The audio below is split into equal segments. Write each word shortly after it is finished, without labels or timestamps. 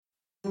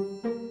Weird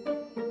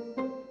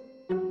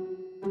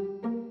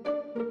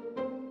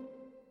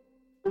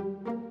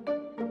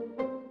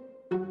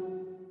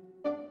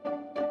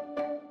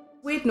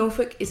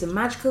Norfolk is a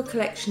magical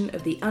collection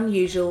of the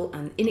unusual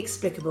and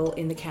inexplicable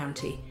in the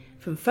county.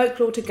 From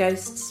folklore to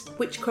ghosts,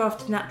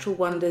 witchcraft to natural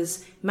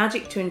wonders,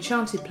 magic to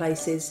enchanted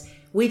places,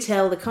 we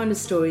tell the kind of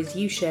stories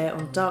you share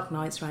on dark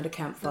nights round a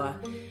campfire.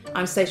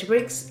 I'm Stacia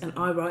Briggs and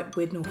I write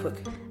Weird Norfolk.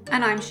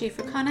 And I'm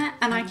Siofra Connor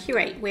and I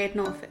curate Weird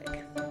Norfolk.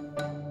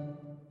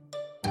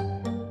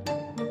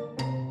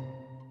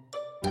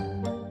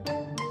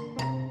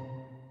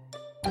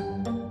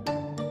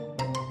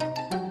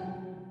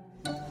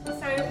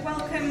 So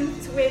welcome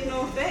to Weird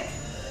Norfolk.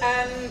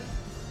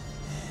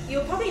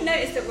 You'll probably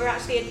notice that we're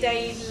actually a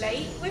day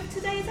late with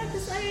today's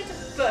episode,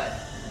 but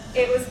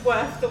it was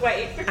worth the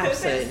wait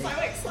because It's so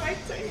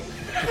exciting.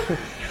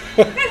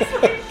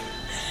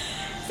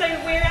 So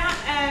we're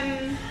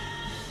at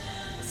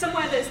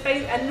somewhere that's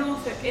a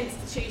Norfolk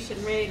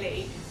institution,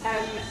 really,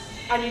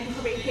 and you can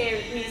probably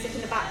hear music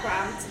in the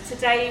background.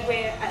 Today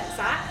we're at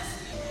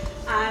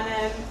Zaks,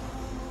 and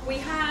we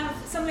have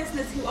some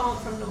listeners who aren't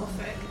from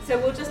Norfolk, so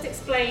we'll just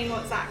explain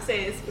what Zaks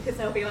is because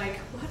they'll be like,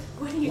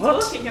 what are you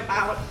talking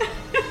about?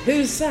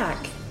 Who's Zak?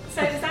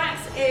 So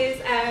Zaks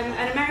is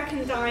an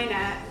American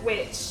diner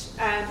which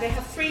they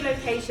have 3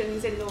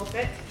 locations in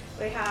Norfolk.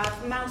 They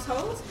have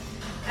Mousehold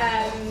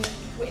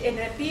in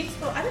a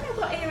beautiful, I don't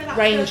know what era that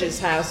Rangers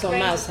House on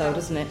Mousehold,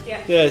 isn't it?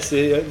 Yeah, it's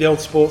the old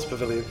sports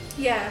pavilion.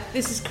 Yeah.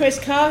 This is Chris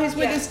Carr who's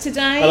with us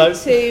today. Hello.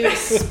 To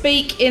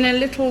speak in a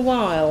little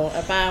while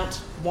about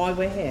why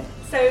we're here.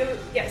 So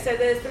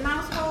there's the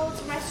Mousehold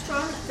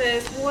restaurant.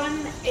 There's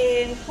one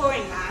in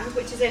Pouring Land,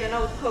 which is in an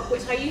old pub,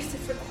 which I used to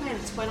frequent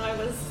when I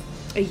was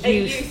a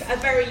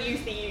very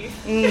youthy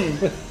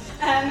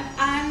youth.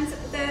 And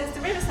there's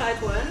the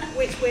Riverside one,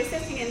 which we're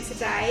sitting in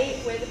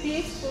today, with a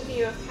beautiful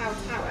view of Cow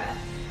Tower.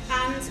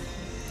 And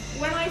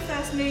when I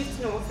first moved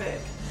to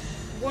Norfolk,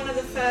 one of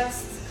the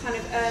first kind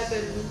of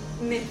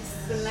urban myths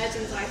and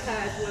legends I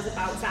heard was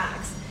about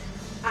Zaks.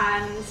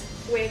 And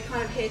we're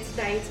kind of here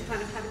today to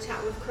kind of have a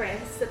chat with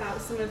Chris about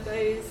some of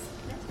those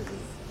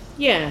legends.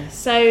 Yeah,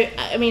 so,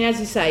 I mean, as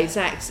you say,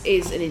 Zaks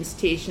is an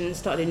institution,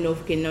 started in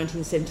Norfolk in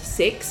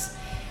 1976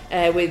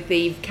 with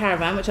the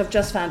Caravan, which I've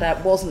just found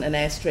out wasn't an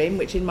Airstream,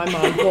 which in my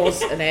mind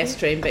was an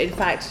Airstream, but in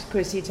fact,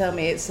 Chris, you tell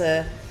me it's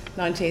a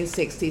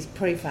 1960s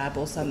prefab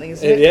or something,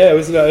 isn't it? Yeah, it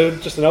was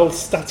just an old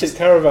static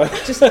Caravan.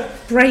 Just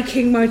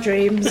breaking my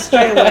dreams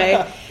straight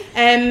away.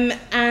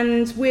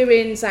 And we're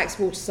in Zaks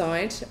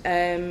Waterside,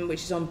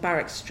 which is on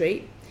Barrack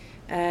Street.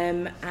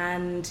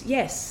 And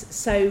yes,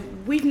 so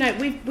we've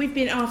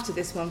been after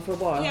this one for a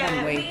while,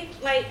 haven't we?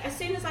 As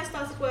soon as I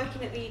started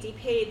working at the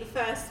EDP, the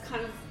first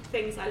kind of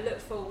things I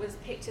looked for was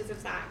pictures of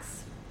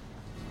Zaks.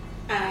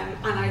 And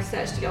I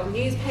searched on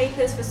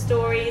newspapers for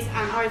stories,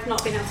 and I've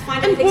not been able to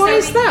find anything. And why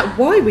is that?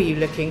 Why were you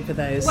looking for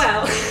those?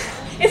 Well,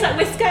 it's like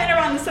we're skirting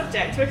around the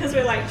subject because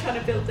we're like trying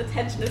to build the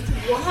tension as to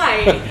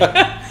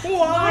why.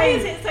 Why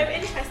is it so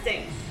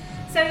interesting?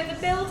 So the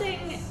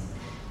building,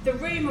 the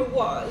rumour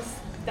was,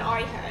 that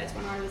I heard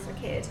when I was a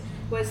kid,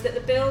 was that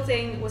the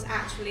building was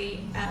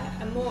actually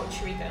a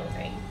mortuary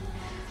building.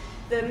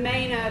 The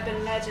main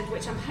urban legend,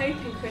 which I'm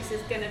hoping Chris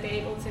is going to be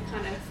able to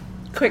kind of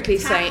quickly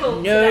say no,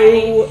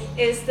 today,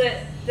 is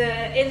that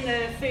in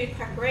the food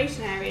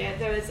preparation area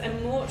there was a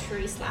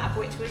mortuary slab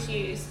which was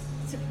used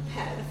to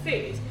prepare the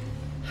food.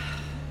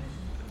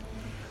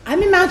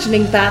 I'm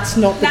imagining that's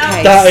not the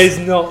case. That is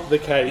not the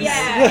case.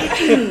 Yeah.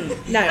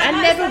 No, and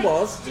never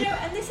was. You know,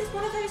 and this is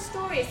one of those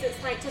stories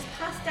that's like just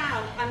passed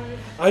down.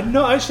 I've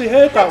not actually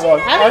heard that one.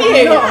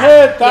 I've not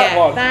heard that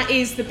one. That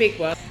is the big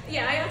one.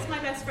 Yeah, I asked my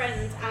best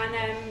friend,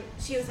 and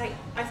she was like,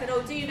 I said,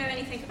 do you know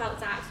anything about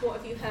Zaks? What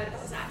have you heard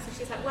about Zaks? And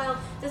she's like, well,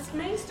 the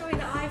main story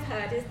that I've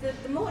heard is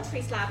the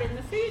mortuary slab in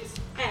the food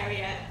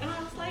area. And I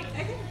was like,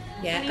 okay.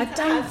 Yeah, I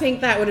don't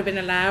think that would have been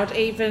allowed,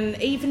 even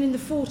in the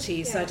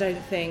 40s, I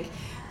don't think.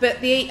 But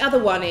the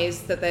other one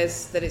is that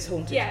it's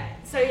haunted. Yeah,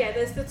 so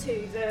there's the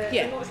two, the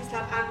mortuary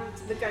slab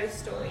and the ghost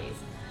stories.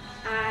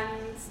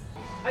 And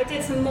I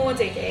did some more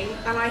digging,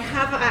 and I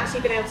have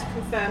actually been able to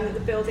confirm that the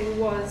building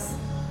was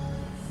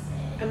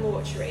a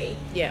mortuary.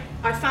 Yeah.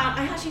 I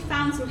actually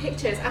found some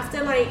pictures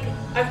after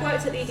I've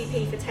worked at the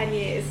EDP for 10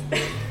 years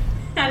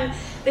and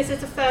this is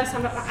the first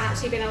time I've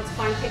actually been able to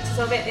find pictures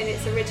of it in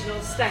its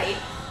original state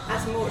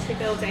as a mortuary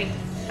building.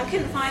 I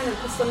couldn't find them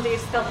because somebody had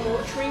spelled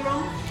mortuary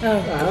wrong.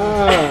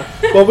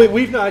 Well,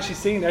 we've not actually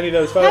seen any of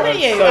those photos.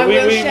 Haven't you? So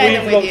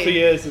we've looked for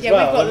years as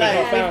well. We've got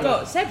loads. We've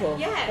got several.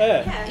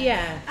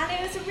 Yeah. And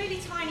it was a really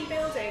tiny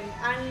building,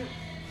 and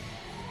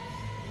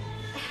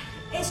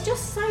it's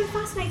just so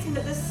fascinating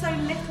that there's so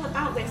little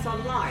about this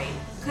online,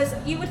 because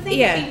you would think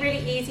it'd be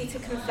really easy to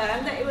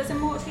confirm that it was a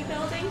mortuary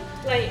building.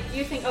 Like,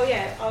 you think,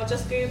 I'll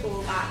just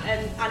Google that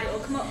and it'll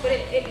come up, but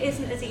it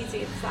isn't as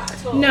easy as that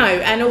at all. No,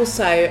 and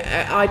also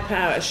I put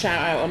out a shout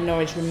out on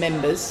Norwich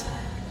Remembers,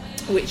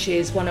 which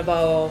is one of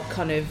our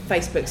kind of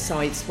Facebook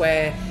sites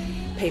where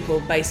people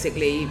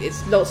basically,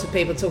 it's lots of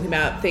people talking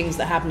about things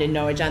that happened in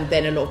Norwich, and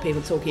then a lot of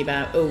people talking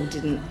about,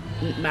 didn't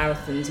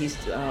marathons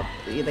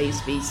they used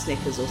to be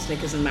Snickers or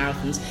Snickers and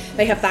marathons.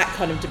 They have that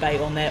kind of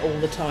debate on there all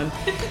the time.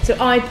 So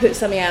I put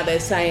something out there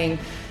saying,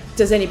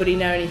 does anybody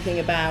know anything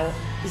about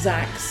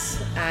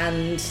Zaks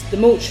and the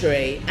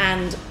mortuary?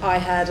 And I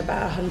had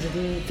about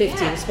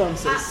 150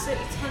 responses,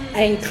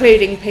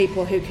 including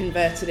people who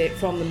converted it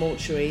from the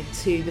mortuary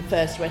to the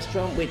first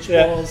restaurant, which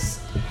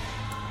was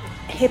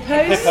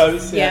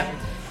Hippos,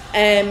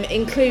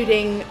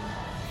 including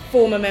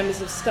former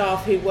members of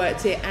staff who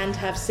worked it and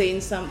have seen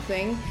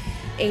something,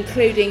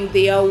 including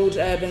the old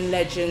urban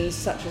legends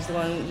such as the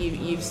one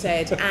you've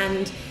said,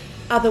 and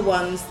other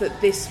ones that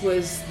this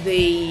was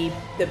the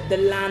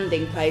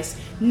landing place,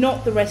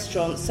 not the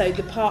restaurant. So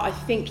the part I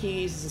think you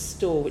use as a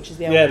store, which is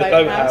the old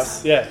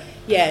boathouse.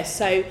 Yeah,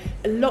 so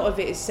a lot of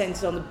it is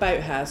centred on the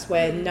boathouse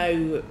where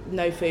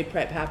no food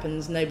prep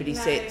happens, nobody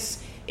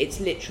sits. It's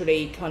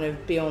literally kind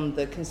of beyond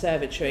the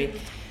conservatory.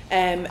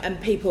 And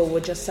people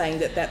were just saying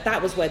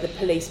that was where the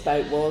police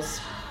boat was,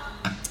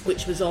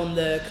 which was on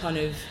the kind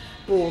of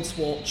Broads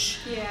Watch.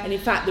 Yeah. And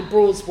in fact, the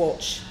Broads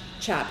Watch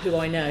chap who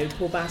I know,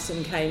 Paul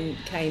Bassam, came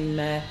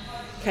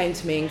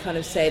to me and kind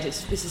of said,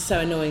 this is so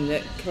annoying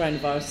that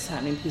coronavirus is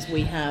happening because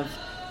we have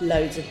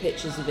loads of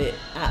pictures of it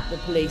at the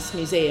police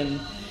museum,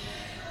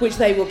 which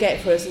they will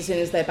get for us as soon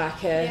as they're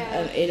back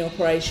in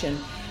operation.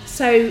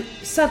 So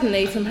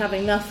suddenly, from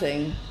having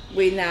nothing,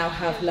 we now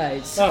have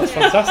loads. Oh, that's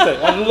fantastic.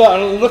 I'm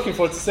looking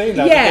forward to seeing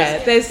that.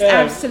 Yeah, there's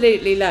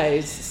absolutely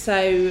loads.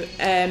 So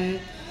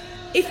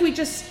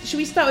should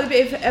we start with a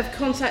bit of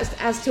context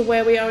as to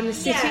where we are in the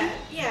city?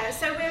 Yeah,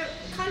 so we're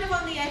kind of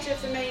on the edge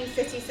of the main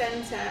city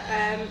centre,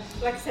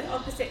 like I said,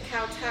 opposite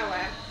Cow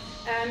Tower.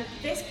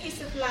 This piece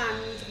of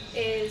land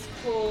is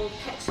called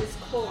Petch's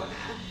Corner.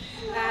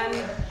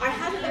 I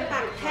had a look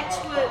back.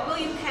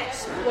 William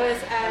Petch was,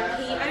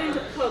 he owned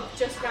a pub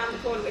just round the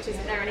corner, which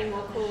isn't there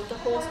anymore, called the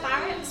Horse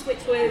Barracks,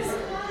 which was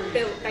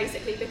built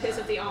basically because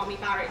of the army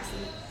barracks,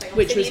 and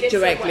which was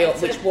directly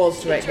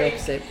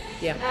opposite.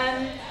 Yeah.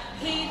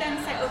 He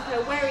then set up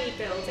a wherry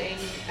building,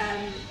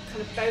 kind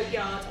of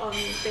boatyard on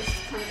this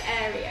kind of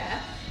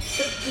area.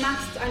 The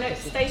mast, I know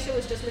Stacia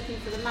was just looking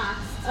for the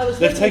mast.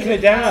 They've taken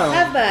it down.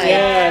 Have they?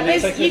 Yeah,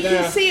 they've taken it down. You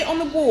can see it on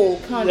the wall,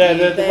 can't you?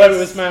 Yeah, where it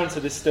was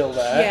mounted is still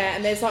there. Yeah,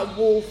 and there's like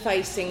wall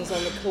facings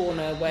on the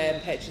corner where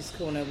Petch's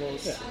Corner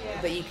was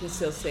that you can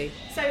still see.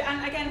 So,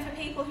 and again, for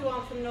people who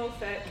aren't from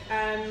Norfolk,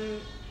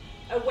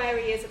 a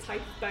wherry is a type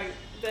of boat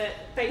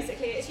that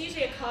basically, it's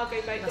usually a cargo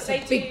boat. That's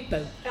a big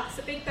boat. That's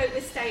a big boat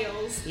with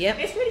sails. Yep.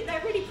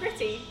 They're really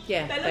pretty.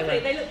 Yeah, they're lovely.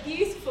 They look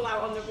beautiful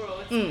out on the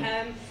Broad.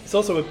 It's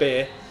also a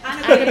beer.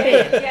 And a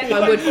beer. Yeah,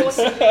 I would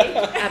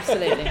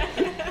absolutely.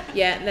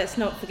 Yeah, let's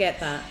not forget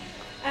that.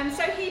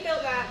 So he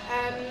built that.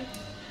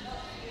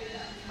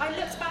 I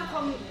looked back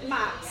on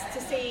maps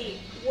to see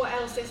what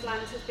else this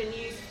land has been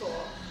used for,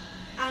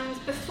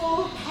 and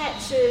before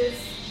Petch's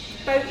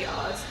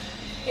boatyard,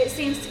 it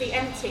seems to be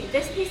empty.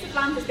 This piece of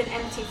land has been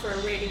empty for a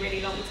really, really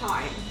long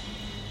time.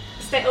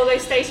 Although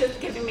Stacey's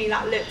giving me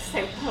that look to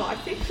say, I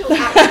think you'll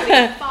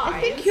actually find.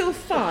 I think you'll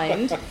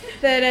find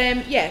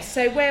that,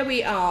 so where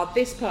we are,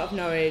 this part of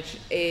Norwich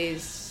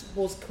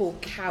was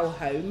called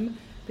Cowholm,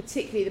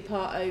 particularly the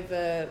part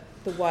over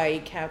the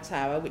way, Cow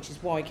Tower, which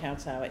is why Cow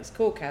Tower. It's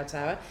called Cow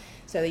Tower.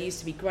 So there used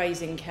to be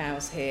grazing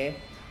cows here,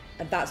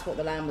 and that's what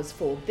the land was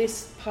for.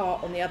 This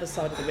part on the other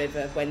side of the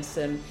river,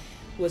 Wensum,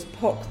 was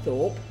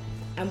Pockthorpe.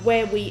 And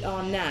where we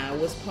are now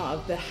was part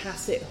of the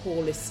Hassett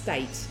Hall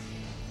estate,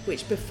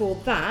 which before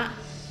that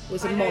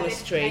was a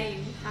monastery.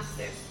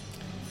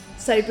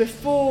 So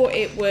before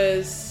it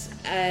was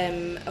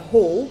a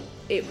hall,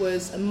 it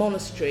was a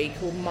monastery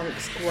called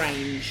Monk's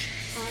Grange.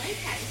 Oh,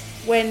 okay.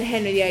 When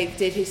Henry VIII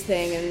did his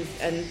thing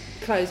and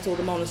closed all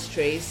the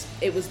monasteries,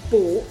 it was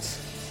bought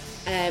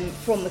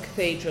from the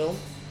cathedral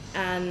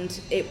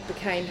and it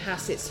became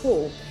Hassett's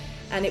Hall.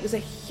 And it was a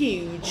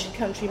huge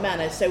country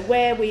manor. So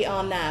where we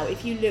are now,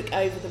 if you look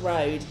over the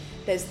road,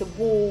 there's the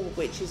wall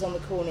which is on the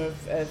corner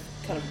of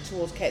kind of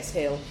towards Ketts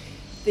Hill.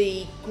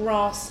 The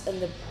grass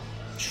and the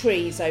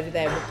trees over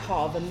there were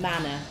part of a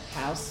manor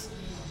house.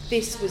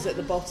 This was at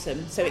the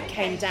bottom, so it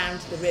came down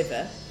to the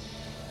river.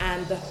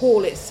 And the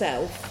hall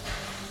itself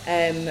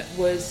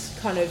was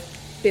kind of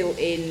built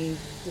in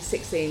the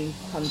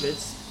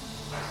 1600s.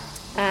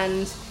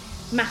 And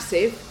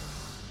massive.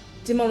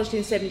 Demolished in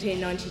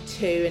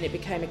 1792 and it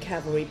became a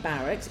cavalry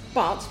barracks.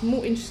 But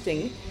more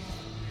interesting,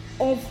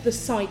 of the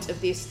site of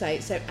the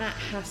estate, so at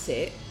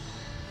Hassett,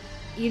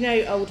 you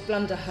know old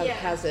Blunderhug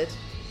Hazard,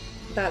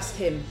 that's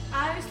him.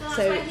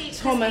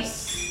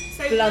 Thomas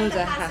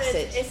Blunder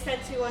Hassett is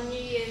said to on New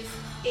Year's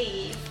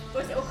Eve,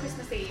 or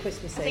Christmas Eve.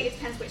 Christmas Eve. I think it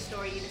depends which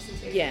story you listen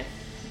to. Yeah.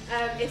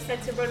 It's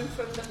said to run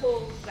from the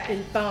hall there.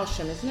 In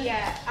Barsham, isn't it?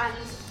 Yeah, and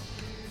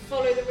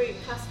follow the route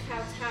past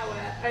Cow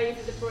Tower,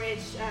 over the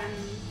bridge,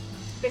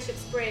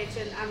 Bishop's Bridge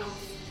and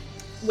off.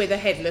 With a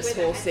headless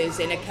horses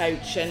in a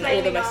coach and Flaming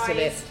all the rest eyes. of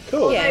it.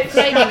 Cool. Yeah,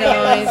 flaming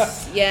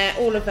eyes,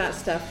 all of that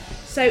stuff.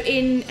 So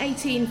in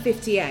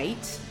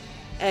 1858,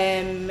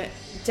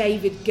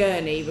 David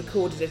Gurney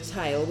recorded a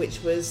tale,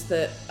 which was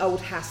that old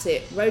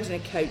Hassett rode in a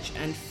coach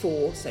and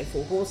four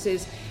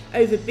horses,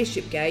 over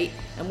Bishopgate,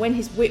 and when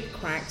his whip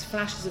cracked,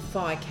 flashes of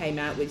fire came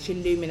out which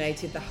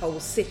illuminated the whole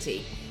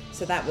city.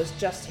 So that was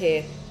just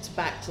here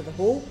back to the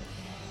hall.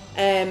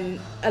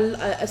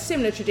 A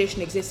similar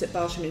tradition exists at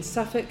Barsham in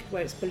Suffolk,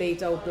 where it's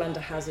believed old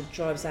Blunderhazard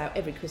drives out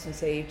every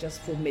Christmas Eve just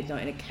before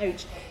midnight in a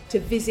coach to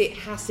visit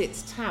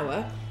Hassett's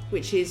Tower,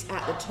 which is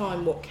at the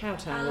time what Cow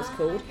Tower was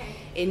called,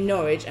 in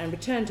Norwich, and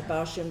return to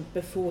Barsham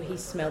before he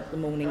smelt the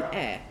morning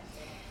air.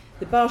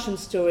 The Barsham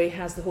story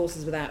has the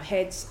horses without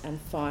heads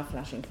and fire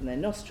flashing from their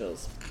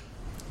nostrils.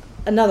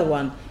 Another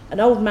one,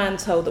 an old man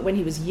told that when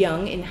he was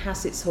young in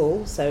Hassett's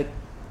Hall, so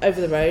over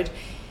the road,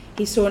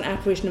 he saw an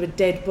apparition of a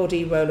dead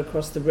body roll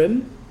across the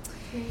room.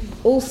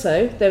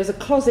 Also, there was a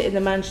closet in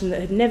the mansion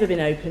that had never been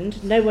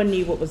opened, no one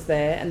knew what was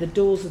there, and the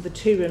doors of the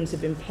two rooms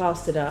had been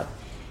plastered up.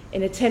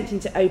 In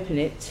attempting to open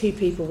it, 2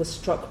 people were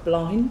struck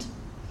blind.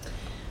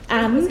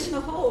 And that was in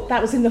the hall.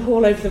 That was in the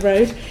hall over the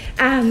road.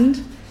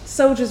 And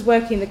soldiers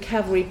working in the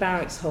Cavalry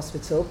Barracks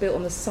Hospital, built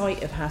on the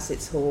site of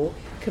Hassett's Hall,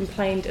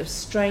 complained of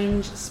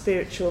strange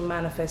spiritual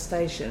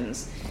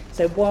manifestations.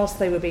 So whilst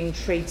they were being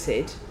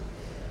treated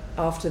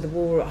after the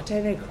war, I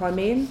don't know,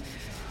 Crimean,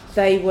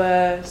 they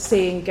were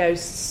seeing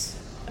ghosts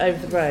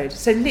over the road.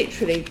 So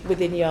literally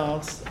within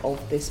yards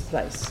of this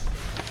place.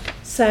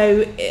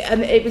 So,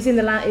 and it was in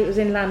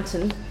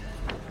Lantern,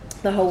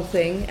 the whole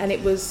thing, and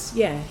it was,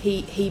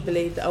 he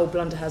believed that old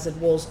Blunderhazard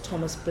was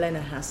Thomas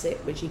Blenner Hassett,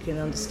 which you can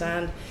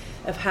understand,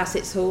 of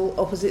Hassett's Hall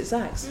opposite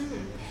Zaks.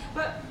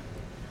 But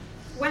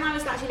when I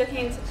was actually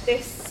looking into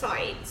this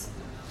site,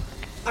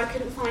 I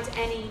couldn't find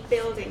any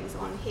buildings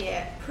on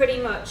here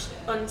pretty much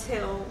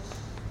until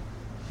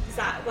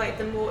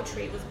the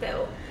mortuary was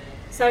built.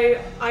 So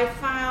I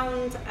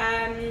found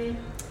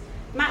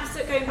maps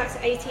that going back to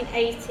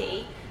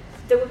 1880.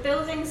 There were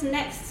buildings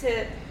next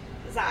to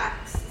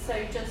Zaks,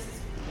 so just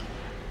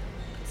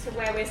to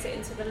where we're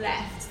sitting to the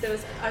left. There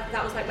was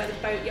that was like where the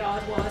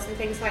boatyard was and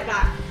things like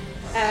that.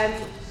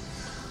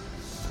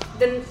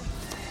 The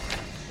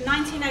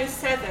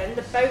 1907,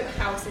 the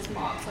boathouse is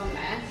marked on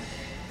there,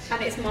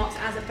 and it's marked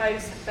as a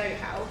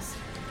boathouse.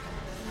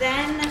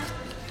 Then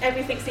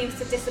everything seems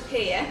to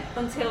disappear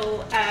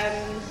until,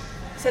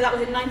 so that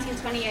was in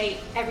 1928,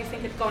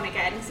 everything had gone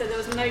again, so there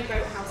was no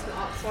boathouse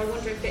marked, so I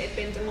wonder if it had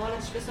been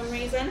demolished for some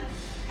reason.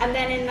 And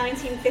then in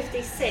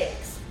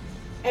 1956,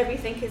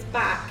 everything is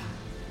back,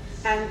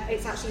 and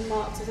it's actually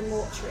marked as a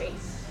mortuary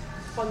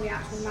on the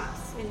actual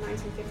maps in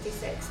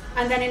 1956.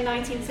 And then in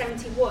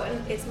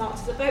 1971, it's marked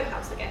as a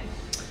boathouse again.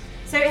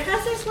 So it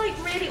has this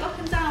really up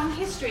and down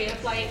history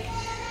of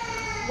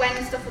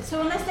when stuff was,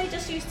 so unless they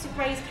just used to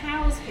graze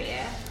cows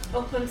here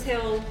up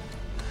until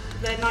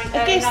the I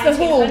guess the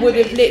hall would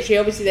have literally,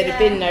 obviously there'd have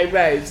been no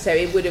road, so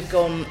it would have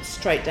gone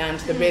straight down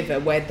to the river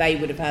where they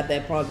would have had their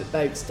private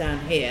boats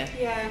down here,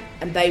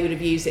 and they would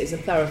have used it as a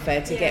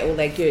thoroughfare to get all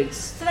their goods.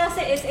 So that's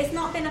it, it's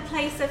not been a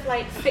place of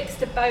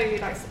fixed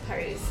abode, I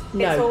suppose.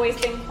 No. It's always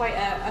been quite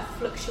a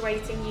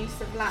fluctuating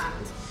use of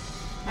land.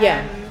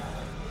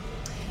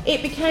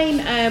 It became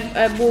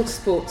a water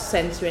sports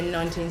centre in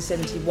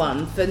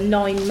 1971 for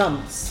 9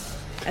 months.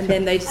 And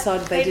then they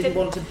decided they didn't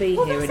want to be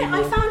here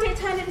anymore. I found it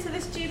turned into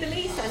this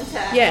Jubilee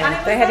Centre. Yeah,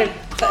 and they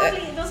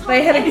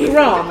had a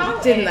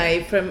grant, didn't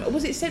they? From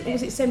was it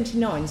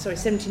 79? Sorry,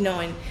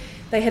 79.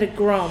 They had a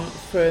grant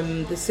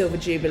from the Silver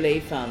Jubilee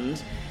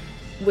Fund,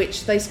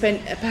 which they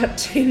spent about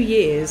 2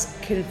 years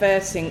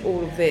converting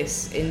all of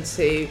this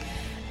into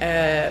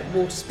a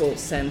water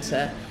sports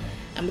centre,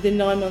 and within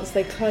 9 months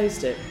they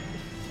closed it.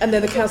 And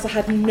then the council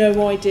had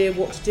no idea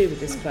what to do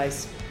with this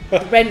place. The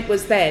rent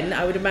was then,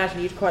 I would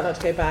imagine you'd quite like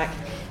to go back,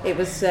 it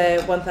was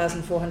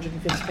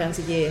 £1,450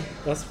 a year.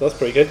 That's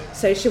pretty good.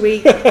 So should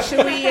we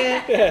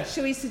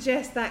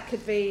suggest that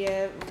could be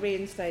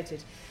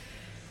reinstated?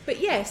 But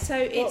so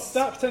it's...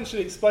 That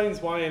potentially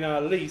explains why in our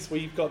lease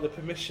we've got the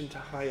permission to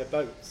hire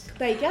boats.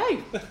 There you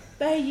go.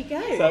 There you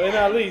go. So in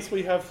our lease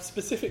we have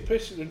specific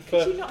permission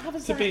for... Could you not have a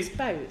Zaks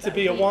boat? To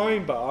be a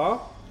wine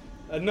bar,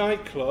 a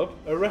nightclub,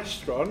 a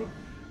restaurant,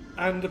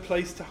 and a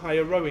place to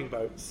hire rowing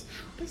boats.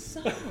 How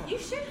bizarre. You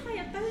should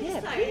hire boats,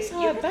 though. Please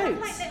hire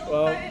boats. Have,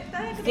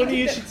 little Funny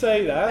you should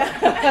say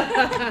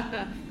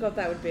that. God,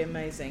 that would be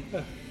amazing.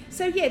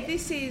 So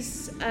this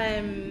is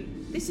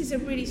a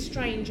really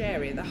strange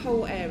area, the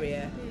whole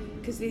area,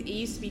 because it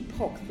used to be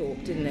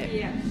Pockthorpe, didn't it?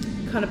 Yeah.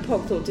 Kind of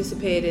Pockthorpe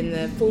disappeared in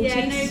the 40s.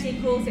 Yeah,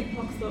 nobody calls it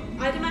Pockthorpe.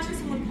 I'd imagine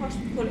someone posh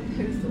would call it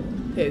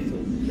Pothorpe.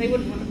 Pothorpe. They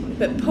wouldn't want to call it.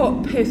 But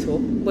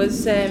Pothorpe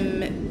was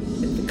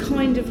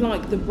kind of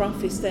like the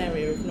roughest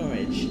area of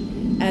Norwich,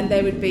 and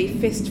there would be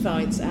fist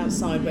fights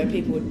outside where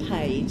people would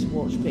pay to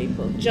watch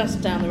people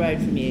just down the road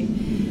from you,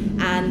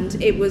 and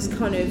it was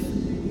kind of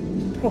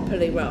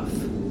properly rough.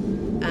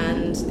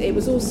 And it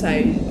was also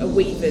a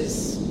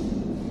weavers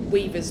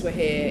were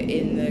here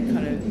in the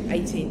kind of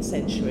 18th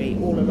century,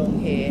 all along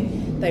here.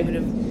 They would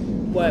have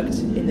worked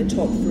in the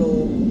top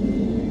floor,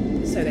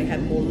 so they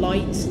had more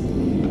light.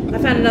 I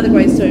found another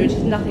great story, which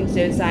has nothing to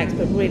do with Zaks,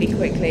 but really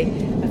quickly,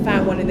 I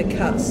found one in the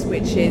cuts,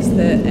 which is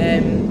that...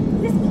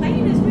 this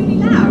plane is really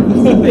loud.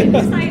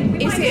 It's like,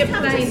 we Is might it a just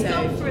have plane to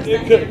stop though? for a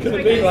Could second.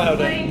 it be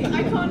louder? Like,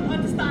 I can't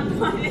understand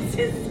why this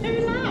is so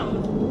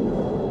loud.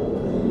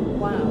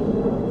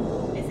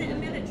 Wow. Is it a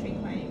military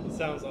plane?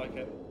 Sounds like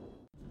it.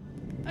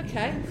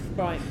 Okay,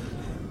 right.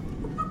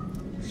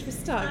 Should we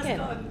start That's again?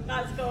 gone.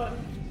 That's gone.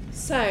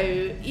 So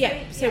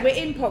we're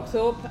in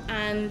Pockthorpe,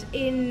 and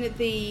in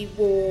the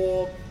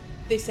war,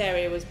 this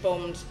area was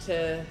bombed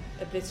to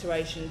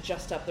obliteration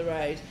just up the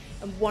road,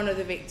 and one of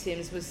the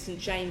victims was St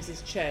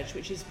James's Church,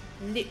 which is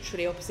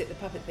literally opposite the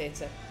puppet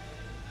theatre.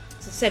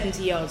 So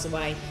 70 yards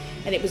away,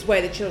 and it was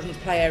where the children's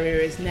play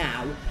area is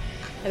now.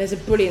 And there's a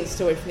brilliant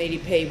story from the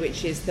EDP,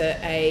 which is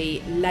that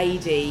a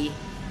lady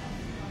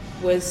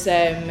was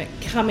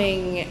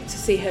coming to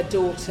see her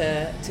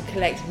daughter to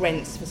collect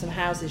rents for some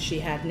houses she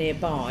had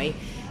nearby,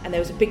 and there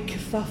was a big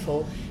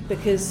kerfuffle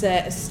because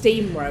a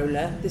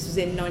steamroller, this was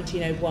in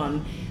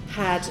 1901,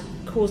 had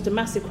caused a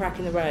massive crack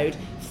in the road,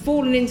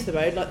 fallen into the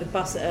road like the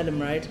bus at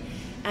Earlham Road,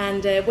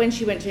 and when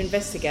she went to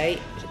investigate,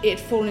 it had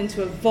fallen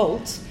into a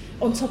vault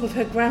on top of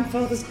her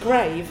grandfather's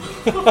grave,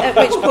 at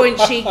which point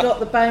she got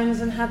the bones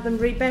and had them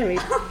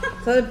reburied.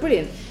 So they're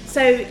brilliant.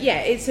 So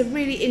yeah, it's a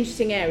really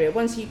interesting area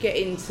once you get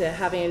into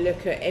having a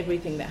look at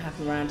everything that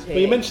happened around here.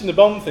 Well, you mentioned the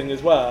bomb thing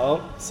as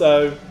well.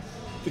 So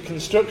the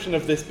construction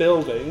of this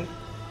building,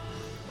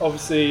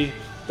 obviously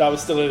that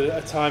was still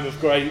a time of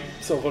great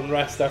sort of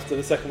unrest after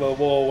the Second World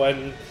War,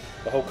 when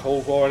the whole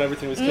Cold War and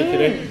everything was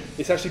kicking in.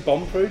 It's actually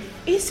bomb-proof.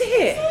 Is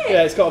it?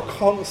 Yeah, it's got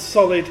a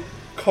solid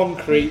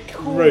concrete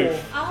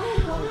roof.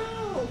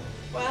 Oh,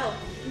 wow. Well,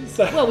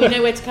 So, Well, we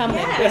know where to come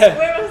then. yes,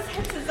 we're as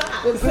heads as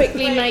that. We'll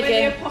quickly make when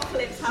a... the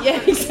apocalypse happens.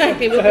 Yeah,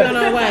 exactly. We'll be on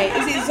our way.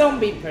 Is it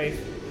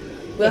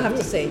zombie-proof? We'll have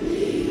to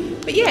see.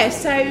 But yeah,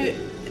 so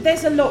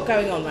there's a lot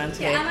going on around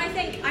here. Yeah,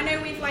 and I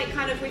know we've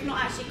we've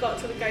not actually got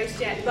to the ghost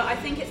yet, but I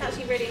think it's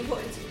actually really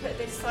important to put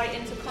this site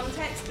into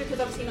context, because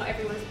obviously not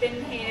everyone's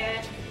been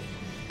here.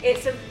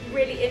 It's a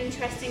really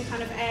interesting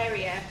kind of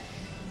area,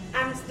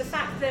 and the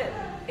fact that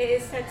it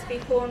is said to be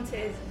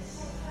haunted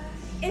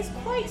is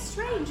quite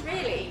strange,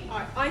 really.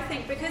 I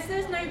think, because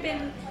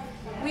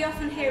we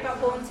often hear about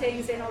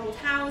hauntings in old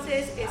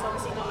houses. It's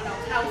obviously not an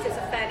old house, it's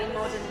a fairly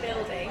modern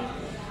building.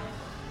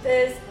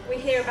 We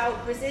hear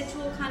about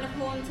residual kind of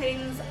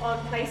hauntings on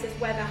places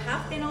where there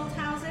have been old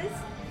houses.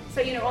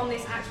 So, on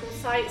this actual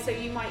site, so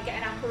you might get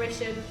an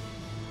apparition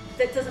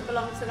that doesn't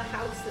belong to the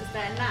house that's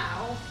there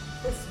now,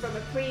 that's from a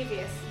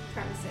previous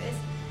premises.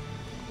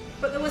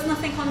 But there was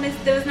nothing on this,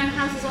 there was no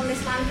houses on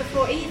this land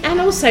before either. And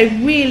also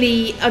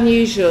really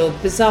unusual,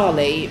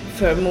 bizarrely,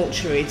 for a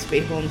mortuary to be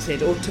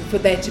haunted, or for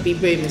there to be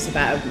rumours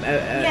about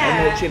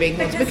a mortuary being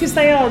haunted, because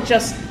they are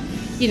just,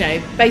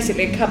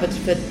 basically a cupboard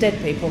for dead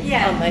people,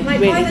 aren't they? Like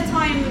really? by the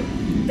time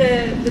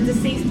the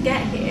deceased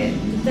get here,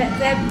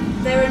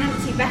 they're an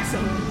empty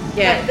vessel.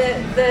 Yeah.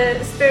 Like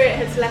the spirit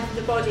has left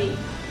the body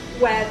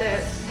where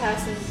the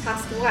person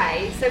passed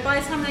away. So by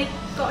the time they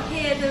got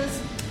here, there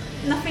was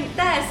nothing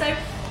there. So,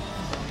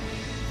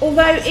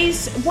 although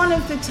is one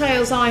of the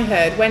tales I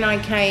heard when I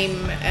came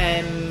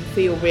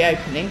for your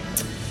reopening,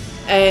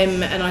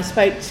 and I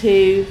spoke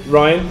to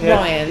Ryan.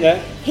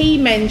 Yeah. He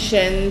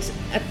mentioned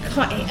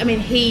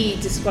he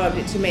described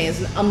it to me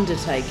as an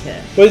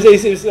undertaker. Well,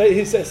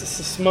 he's a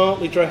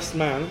smartly dressed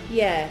man.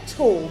 Yeah,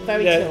 tall,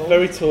 very tall. Yeah,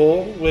 very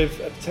tall, with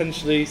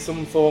potentially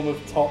some form of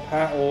top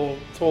hat or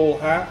tall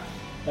hat,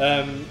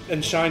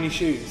 and shiny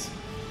shoes.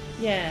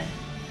 Yeah.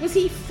 Was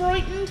he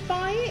frightened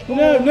by it?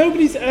 No,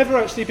 nobody's ever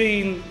actually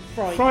been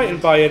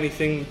frightened by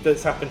anything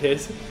that's happened here.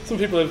 Some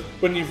people have,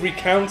 when you've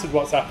recounted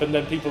what's happened,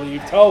 then people that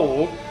you've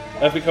told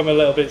have become a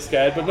little bit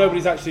scared, but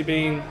nobody's actually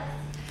been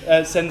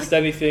sensed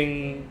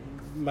anything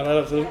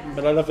malevolent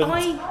or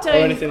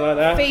anything like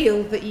that. I don't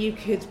feel that you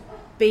could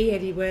be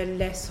anywhere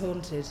less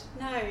haunted.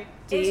 no,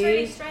 Do it's you?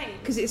 really strange.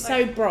 Because it's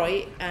so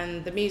bright,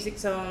 and the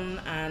music's on,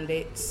 and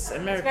it's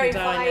American it's very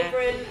Diner.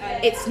 vibrant.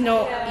 It's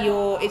not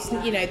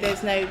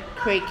there's no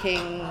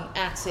creaking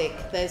attic,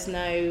 there's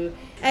no...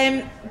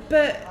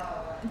 but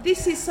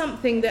this is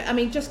something that,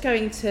 just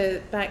going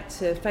back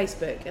to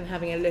Facebook and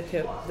having a look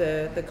at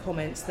the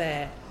comments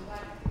there,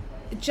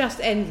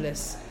 just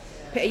endless.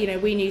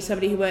 We knew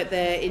somebody who worked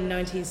there in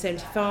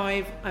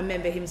 1975. I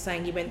remember him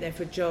saying he went there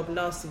for a job,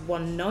 lasted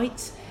one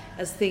night,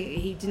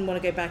 he didn't want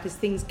to go back as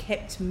things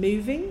kept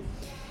moving.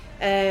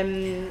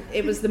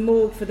 It was the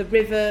morgue for the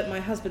river. My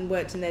husband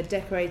worked in there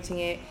decorating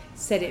it,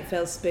 said it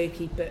felt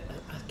spooky, but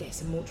I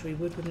guess a mortuary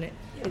would, wouldn't it?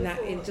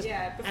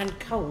 Yeah, and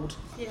cold,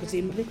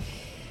 presumably.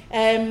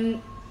 My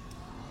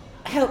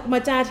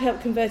dad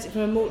helped convert it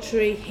from a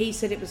mortuary. He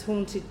said it was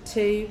haunted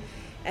too.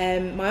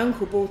 My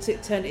uncle bought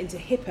it, turned it into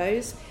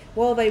hippos.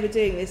 While they were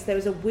doing this, there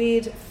was a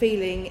weird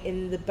feeling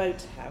in the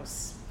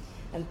boathouse,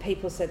 and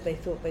people said they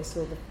thought they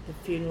saw the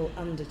funeral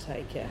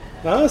undertaker.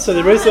 Oh, so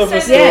there is other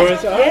so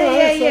stories.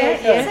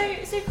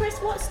 Yeah. So Chris,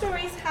 what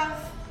stories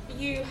have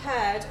you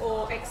heard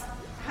or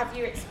have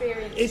you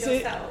experienced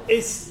yourself?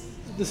 It's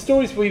the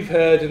stories we've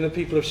heard and that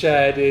people have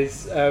shared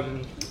is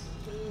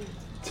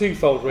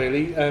twofold,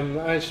 really.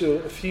 Actually,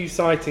 a few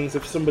sightings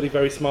of somebody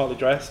very smartly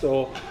dressed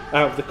or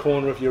out of the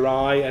corner of your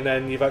eye, and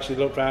then you've actually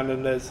looked around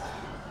and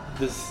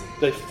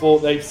they thought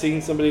they've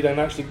seen somebody, then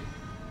actually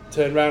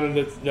turned around and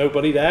there's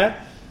nobody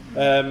there.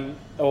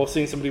 Or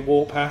seen somebody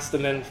walk past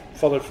and then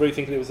followed through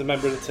thinking it was a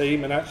member of the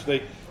team, and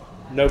actually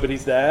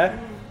nobody's there.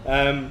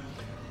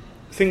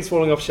 Things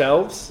falling off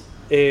shelves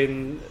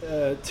in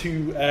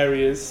 2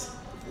 areas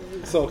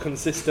sort of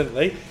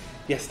consistently.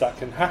 Yes, that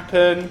can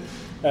happen,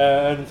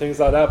 and things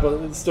like that,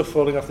 but stuff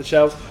falling off the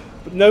shelves.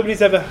 But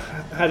nobody's ever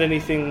had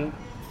anything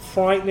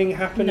frightening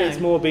happen. No. It's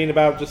more been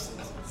about just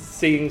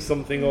seeing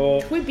something,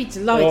 or we'd be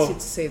delighted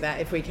to see that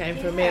if we came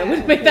for a meal,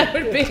 wouldn't we? That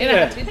would be an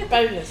added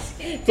bonus.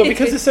 But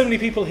because there's so many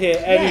people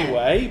here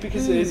anyway,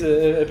 because it is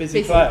a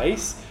busy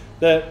place,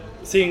 that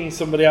seeing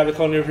somebody out the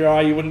corner of your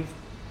eye, you wouldn't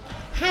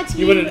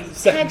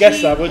second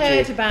guess that, would you? Had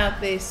you heard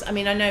about this? I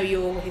mean, I know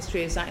your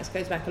history of Zaks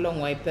goes back a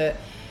long way, but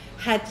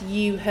had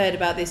you heard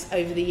about this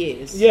over the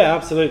years? Yeah,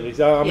 absolutely.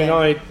 So, I mean,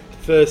 I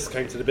first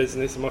came to the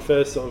business, and my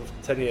first sort of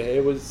tenure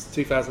here was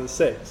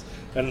 2006,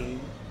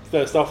 and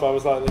first off I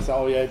was like this,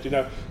 do you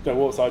know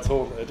Waterside's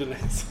haunted, didn't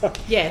it?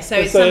 So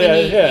it's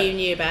something you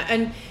knew about.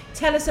 And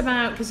tell us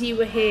about, because you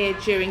were here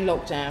during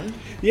lockdown.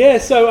 Yeah,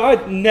 so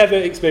I'd never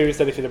experienced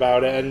anything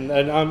about it, and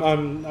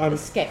I'm a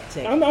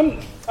sceptic. I'm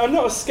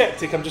not a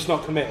sceptic. I'm just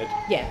not committed.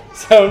 Yeah.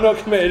 So I'm not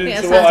committed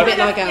to what sounds a bit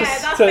like us. Yeah,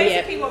 that's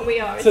basically what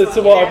we are.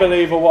 To what I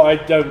believe or what I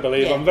don't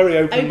believe. Yeah. I'm very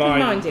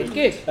open-minded. Open-minded,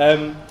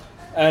 good.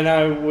 And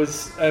I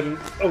was,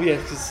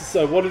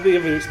 so one of the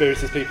other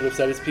experiences people have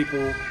said is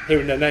people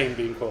hearing their name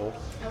being called.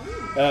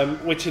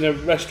 Which in a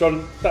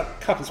restaurant, that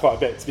happens quite a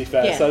bit, to be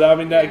fair. Yeah. So I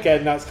mean,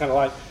 again, that's kind of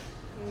like,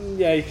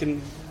 you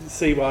can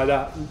see why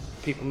that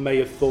people may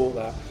have thought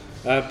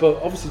that.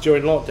 But obviously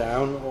during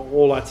lockdown,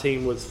 all our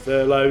team was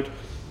furloughed.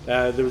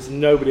 There was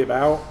nobody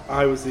about.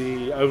 I was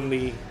the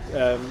only,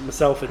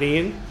 myself and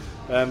Ian,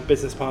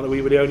 business partner,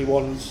 we were the only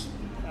ones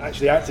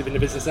actually active in the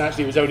business. And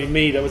actually it was only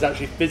me that was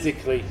actually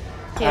physically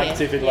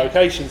active in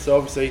location. So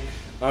obviously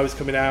I was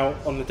coming out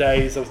on the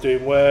days I was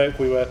doing work.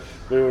 We were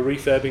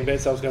refurbing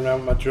bits. I was going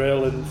around with my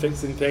drill and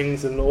fixing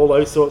things and all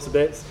those sorts of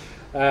bits.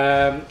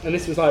 And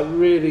this was like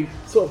really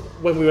sort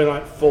of when we were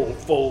like full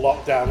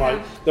lockdown.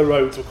 Like the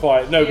roads were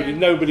quiet.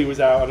 Nobody was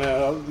out,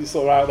 and you're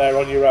sort of out there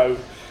on your own,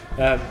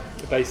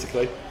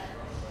 basically.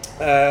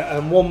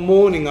 And one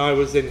morning I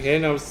was in here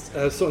and I was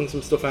sorting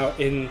some stuff out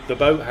in the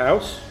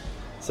boathouse.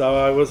 So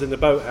I was in the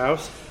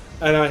boathouse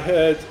and I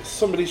heard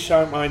somebody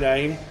shout my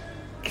name,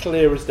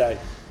 clear as day.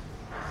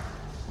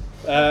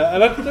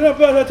 And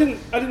I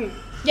didn't.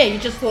 Yeah, you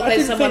just thought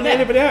there's someone there.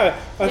 Anybody out.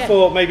 I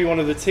thought maybe one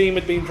of the team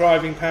had been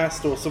driving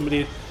past, or somebody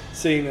had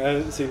seen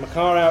my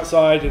car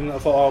outside, and I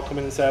thought I'll come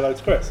in and say hello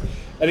to Chris.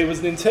 And it was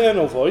an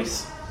internal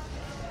voice.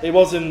 It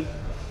wasn't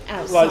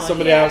outside, like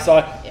somebody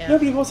outside. Yeah.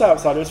 Nobody was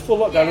outside. It was full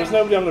lockdown. There was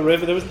nobody on the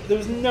river. There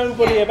was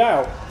nobody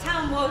about.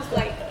 Town was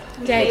like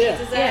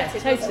deserted. Yeah,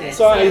 totally.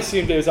 So I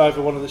assumed it was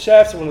either one of the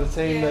chefs or one of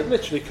the team that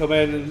literally come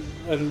in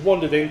and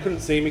wandered in, couldn't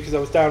see me because I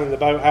was down in the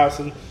boathouse,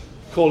 and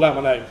called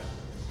out my name.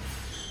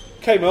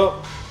 Came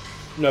up.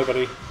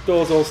 Nobody.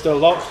 Doors all still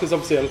locked because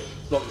obviously I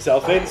locked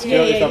myself in.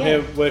 Security. I'm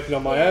here working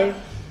on my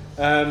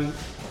own.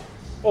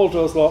 All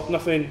doors locked.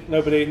 Nothing.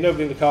 Nobody in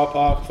the car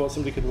park. I thought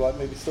somebody could like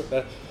maybe stuck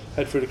their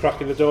head through the crack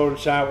in the door and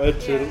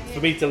shouted for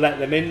me to let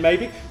them in,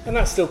 maybe. And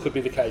that still could be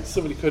the case.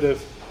 Somebody could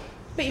have.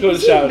 But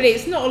presumably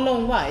it's not a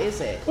long way,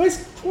 is it? Well,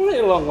 it's quite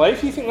a long way.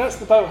 If you think that's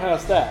the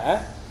boathouse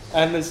there,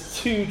 and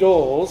there's 2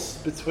 doors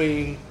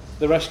between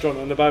the restaurant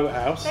and the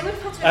boathouse,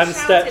 and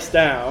steps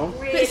down.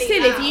 Really but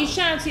still, loud. if you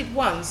shouted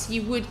once,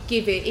 you would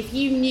give it. If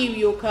you knew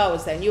your car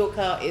was there, and your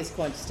car is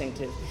quite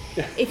distinctive.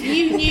 If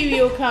you knew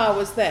your car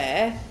was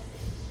there,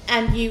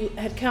 and you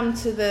had come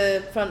to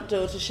the front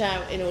door to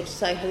shout in order to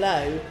say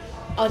hello,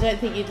 I don't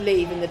think you'd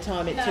leave in the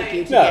time it took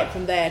you to get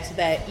from there to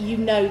there. You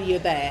know you're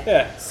there.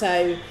 Yeah.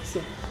 So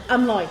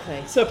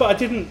unlikely. So, but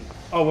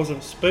I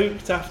wasn't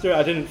spooked after it.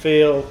 I didn't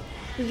feel.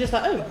 You're just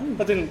like,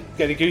 I didn't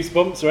get any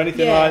goosebumps or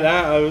anything like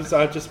that.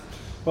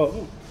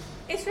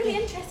 It's really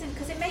interesting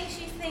because it makes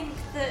you think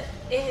that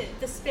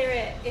the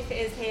spirit, if it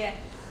is here,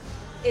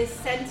 is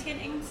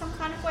sentient in some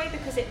kind of way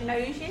because it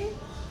knows you.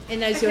 It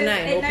knows your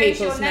name or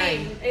people's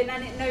name. And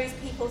then it knows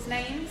people's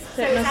names.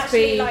 So it must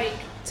be like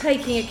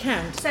taking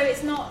account. So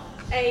it's not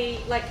a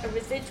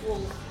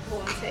residual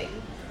haunting.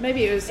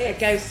 Maybe it was a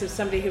ghost of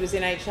somebody who was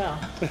in HR.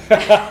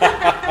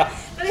 But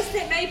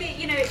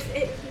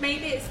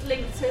maybe it's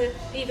linked to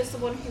either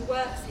someone who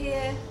works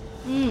here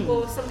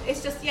or some.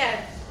 It's just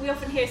we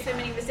often hear so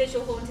many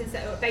residual hauntings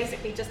that are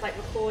basically just like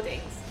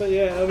recordings. But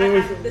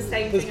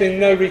there's been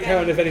no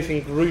recount of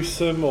anything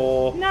gruesome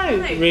or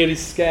really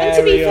scary. And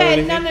to be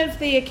fair, none of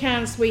the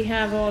accounts we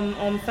have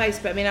on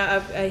Facebook. I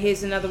mean,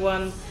 here's another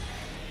one.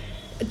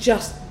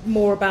 Just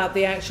more about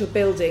the actual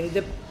building.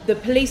 The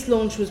police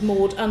launch was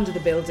moored under the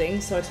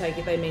building, so I take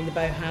it they mean the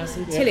boathouse,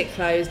 until it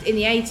closed. In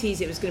the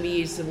 80s, it was going to be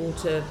used as a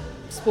water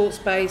sports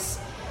base.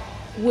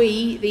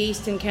 We, the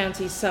Eastern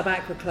Counties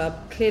Sub-Aqua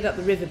Club, cleared up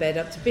the riverbed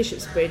up to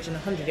Bishop's Bridge and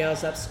 100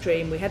 yards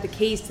upstream. We had the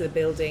keys to the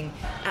building.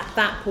 At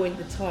that point,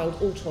 the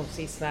tiled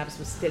autopsy slabs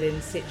were still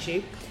in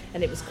situ,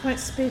 and it was quite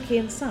spooky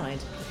inside.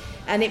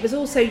 And it was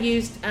also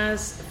used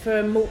for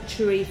a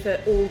mortuary for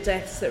all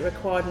deaths that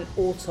required an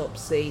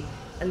autopsy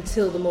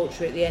until the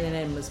mortuary at the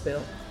N&M was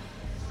built.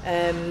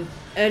 Early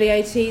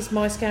 80s,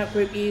 my scout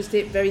group used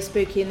it, very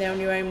spooky in there on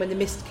your own when the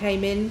mist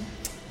came in.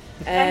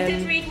 I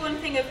did read one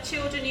thing of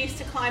children used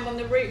to climb on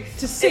the roof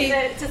to see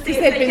if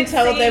they'd been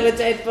told they were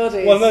dead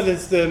bodies. Well, no,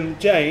 there's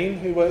Jane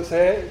who works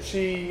here.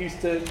 She used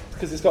to,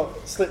 because it's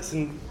got slits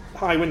and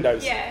high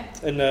windows. Yeah.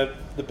 In the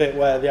bit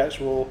where the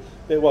actual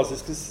bit was,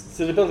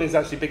 so the building's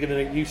actually bigger than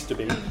it used to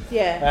be.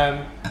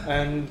 Yeah.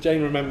 And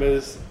Jane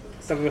remembers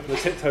standing up on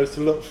the tiptoes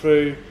to look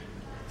through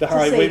the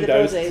high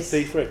windows to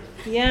see through.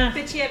 Yeah.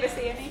 Did she ever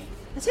see any?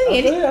 I tell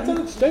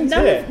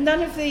you,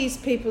 none of these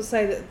people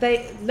say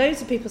that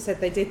loads of people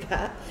said they did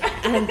that,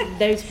 and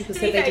loads of people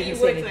said they didn't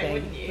see anything.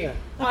 Wouldn't you? Yeah.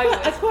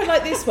 I quite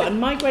like this one.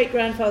 My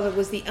great-grandfather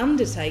was the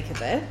undertaker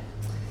there.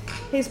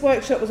 His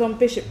workshop was on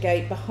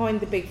Bishopgate, behind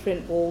the big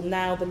flint wall,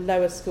 now the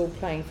lower school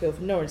playing field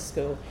for Norris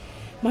School.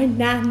 My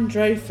nan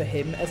drove for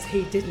him, as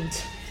he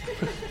didn't.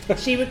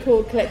 She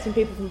recalled collecting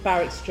people from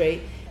Barrack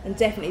Street, and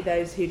definitely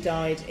those who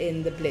died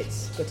in the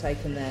Blitz were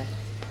taken there.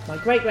 My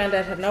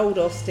great-granddad had an old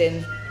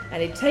Austin,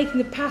 and he'd taken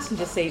the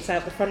passenger seats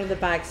out the front of the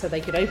bag so they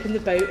could open the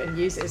boat and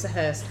use it as a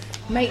hearse.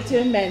 Make do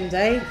and mend,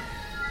 eh?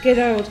 Good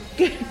old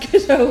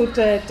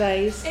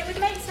days. It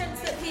would make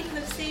sense that people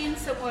have seen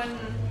someone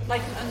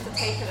like an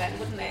undertaker then,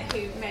 wouldn't it,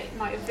 who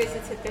might have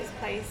visited this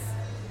place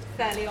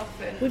fairly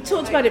often. We've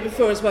talked about it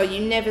before as well.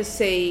 You never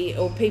see,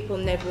 or people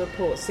never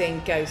report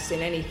seeing ghosts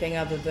in anything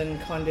other than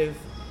kind of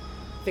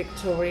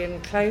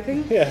Victorian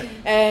clothing.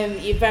 Yeah.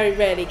 You very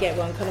rarely get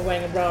one kind of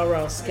wearing a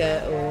rah-rah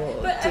skirt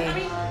or... But I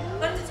mean,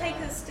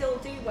 undertakers still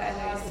do wear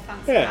those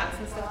fancy hats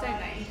and stuff, don't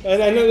they?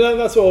 And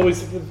that's what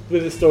always,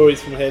 with the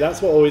stories from here,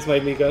 that's what always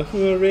made me go,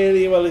 oh,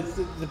 really? Well,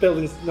 the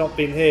building's not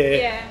been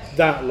here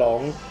that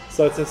long,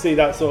 so to see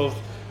that sort of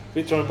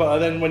Victorian, but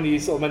then when you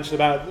sort of mention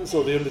about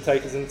sort of the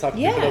undertakers and the type of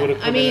people that would have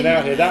come in and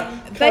out here,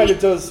 that kind of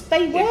does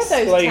They wear those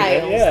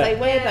tails, they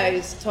wear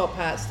those top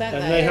hats, don't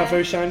and they? And they have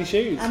very shiny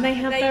shoes. And they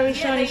have very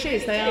shiny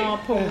shoes. They are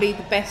probably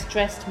the best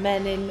dressed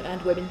men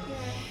and women.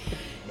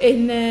 So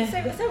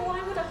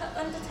why would an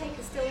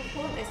undertaker still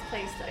haunt this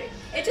place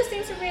though? It just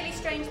seems a really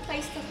strange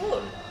place to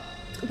haunt.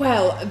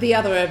 Well, the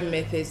other urban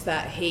myth is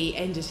that he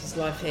ended his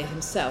life here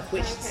himself,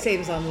 which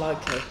seems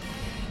unlikely.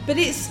 But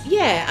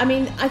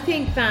I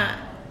think that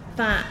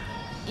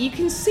you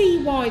can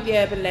see why the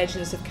urban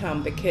legends have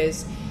come,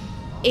 because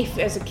if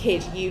as a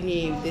kid you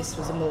knew this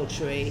was a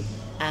mortuary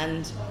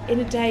and in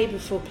a day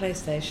before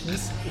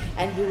PlayStations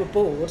and you were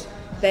bored,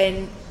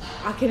 then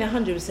I can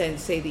 100%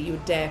 see that you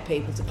would dare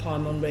people to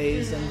climb on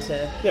roofs and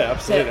to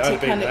absolutely.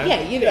 to kind of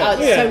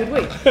so would we.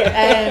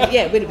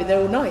 We'd have been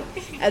there all night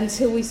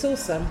until we saw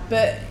some.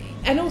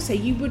 And also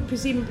you would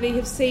presumably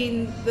have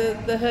seen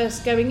the hearse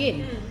going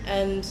in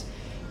and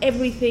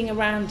everything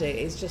around it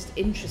is just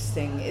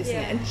interesting, isn't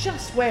it? And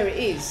just where it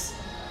is,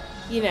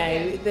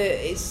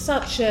 it's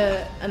such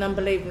an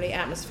unbelievably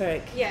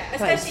atmospheric place.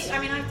 Especially, I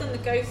mean, I've done the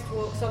ghost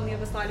walks on the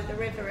other side of the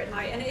river at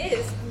night, and it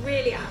is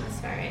really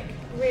atmospheric,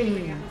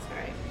 really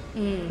atmospheric.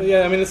 But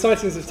I mean, the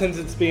sightings have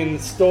tended to be in the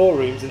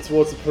storerooms and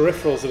towards the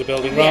peripherals of the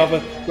building,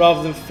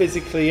 rather than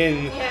physically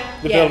in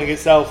the building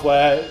itself,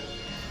 where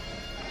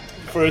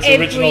for its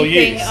original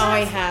use. Everything I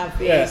have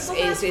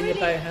is in the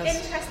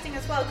boathouse. Interesting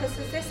as well, because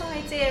there's this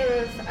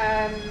idea of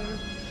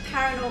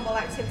paranormal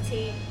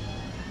activity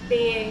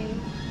being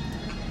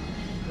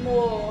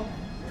more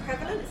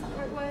prevalent, is that the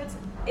right word?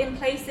 In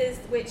places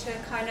which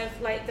are kind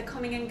of like the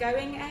coming and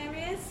going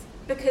areas,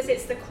 because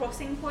it's the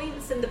crossing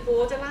points and the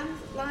borderland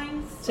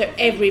lines. So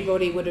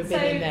everybody would have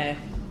been in there.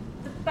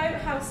 The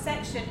boathouse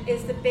section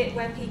is the bit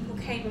where people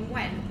came and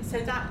went, so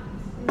that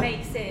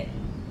makes it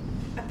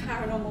a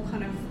paranormal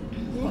kind of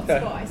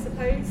hotspot, I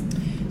suppose.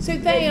 So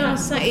they are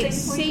saying it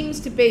seems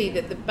to be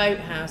that the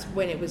boathouse,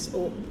 when it was,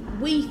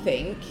 we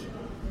think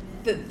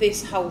that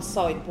this whole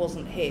site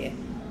wasn't here.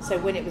 So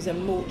when it was a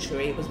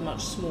mortuary, it was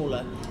much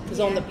smaller, because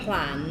on the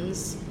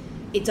plans,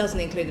 it doesn't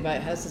include the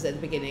boathouse, as at the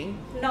beginning.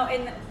 Not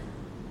in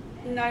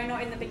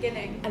the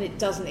beginning. And it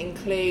doesn't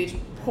include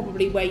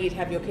probably where you'd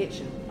have your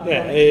kitchen.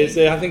 Yeah, it is.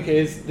 I think it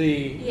is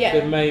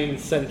the main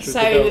centre of the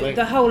building.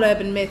 So the whole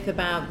urban myth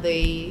about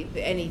the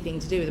anything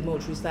to do with the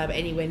mortuary slab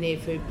anywhere near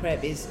food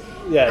prep is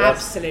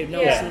absolute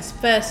nonsense.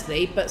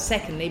 Firstly, but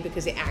secondly,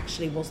 because it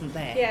actually wasn't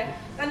there. Yeah,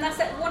 and that's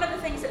one of the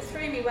things that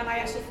threw me when I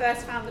actually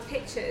first found the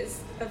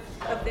pictures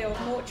of the old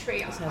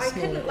mortuary. I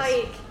couldn't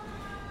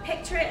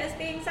picture it as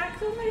being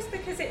Zaks almost,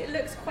 because it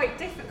looks quite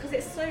different, because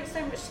it's so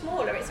much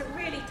smaller. It's a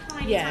really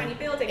tiny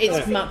building.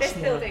 It's much this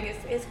smaller. Building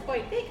is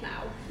quite big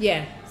now.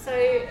 Yeah. So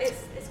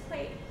it's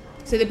quite.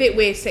 So the bit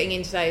we're sitting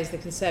in today is the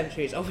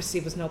conservatory, which obviously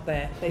was not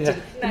there.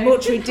 The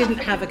mortuary didn't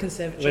have a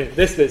conservatory. I mean,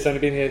 this bit's only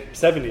been here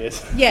 7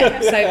 years.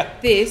 Yeah, so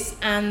this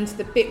and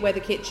the bit where the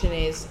kitchen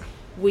is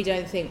we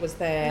don't think was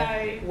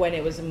there when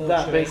it was a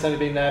mortuary. That bit's only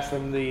been there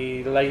from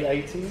the late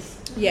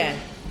 80s. Yeah.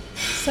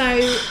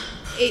 So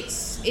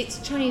it's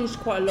changed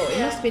quite a lot. It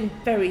must have been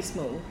very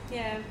small.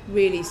 Yeah.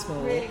 Really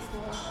small. Really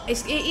small.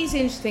 It is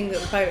interesting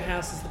that the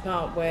boathouse is the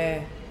part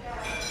where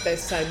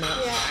there's so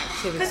much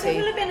activity. Because there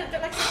will have been,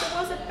 like I said,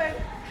 there was a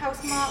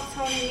boathouse marked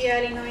on in the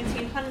early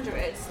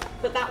 1900s,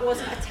 but that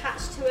wasn't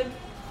attached to a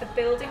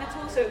building at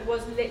all, so it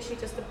was literally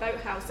just a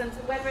boathouse. And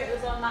whether it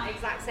was on that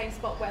exact same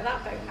spot where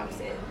that boathouse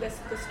is,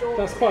 the store.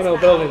 That's quite an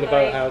old building, the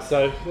boathouse.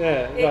 So I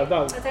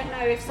don't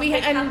know if something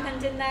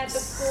happened in there before.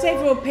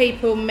 Several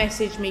people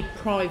messaged me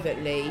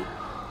privately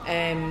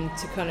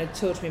to kind of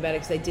talk to me about it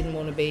because they didn't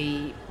want to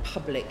be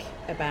public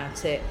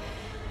about it.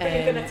 But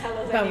you're going to tell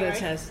us anyway. I'm going to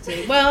tell us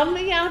too. Well,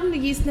 yeah, I'm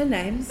using their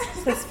names,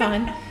 so that's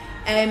fine.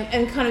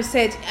 And kind of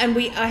said, and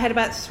I had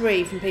about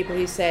 3 from people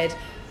who said,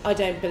 I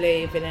don't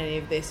believe in any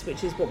of this,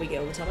 which is what we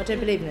get all the time. I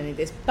don't believe in any of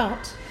this,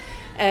 but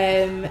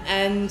and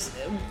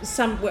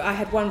I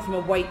had one from a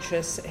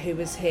waitress who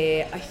was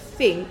here, I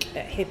think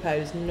at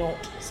Hippo's,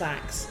 not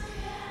Zaks,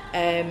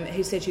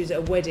 who said she was at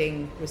a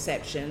wedding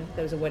reception.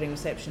 There was a wedding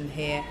reception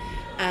here,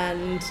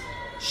 and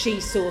she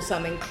saw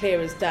something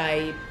clear as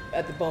day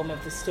at the bottom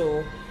of the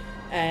store.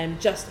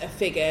 Just a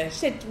figure. She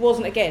said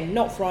wasn't, again,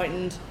 not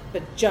frightened,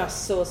 but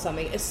just saw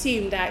something.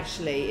 Assumed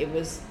actually it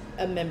was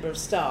a member of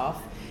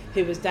staff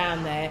who was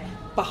down there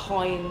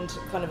behind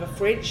kind of a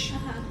fridge.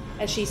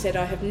 And she said,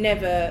 I have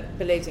never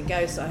believed in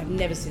ghosts, I have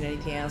never seen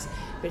anything else.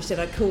 But she said,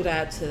 I called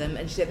out to them,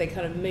 and she said they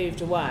kind of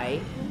moved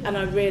away, and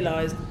I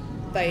realised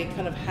they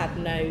kind of had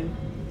no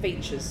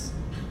features.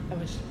 I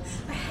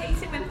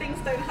hate it when things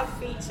don't have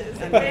features.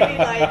 It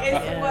really,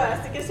 it's the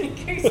worst. It gives me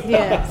goosebumps.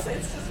 Yeah.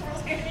 It's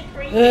just really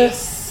creepy.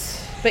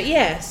 But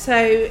yeah, so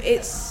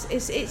it's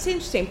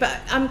interesting.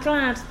 But I'm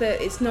glad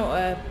that it's not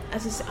I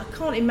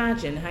can't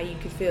imagine how you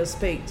could feel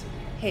spooked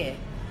here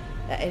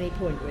at any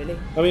point, really.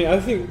 I mean, I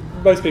think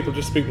most people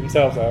just spook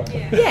themselves out.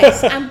 Yeah.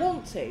 Yes, and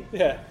want to.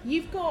 Yeah.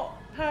 You've got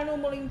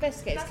paranormal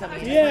investigators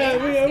coming in. Yeah,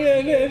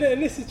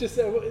 and this is just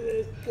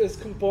it's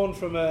born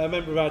from a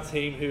member of our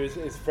team who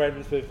is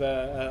friends with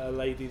a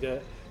lady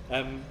that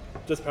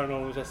does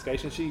paranormal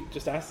investigation. She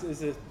just asked,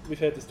 we've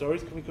heard the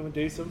stories, can we come and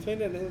do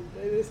something? And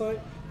it's like,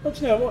 well,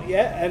 do you know what,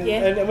 and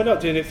we're not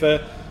doing it for,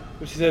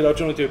 she said, do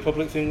you want to do a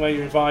public thing where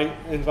you invite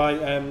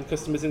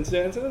customers into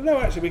it? And I said,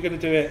 no, actually we're going to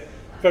do it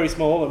very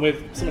small and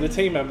with some of the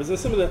team members. And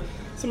some of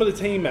the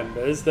team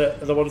members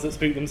that are the ones that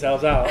spook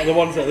themselves out are the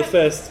ones that are the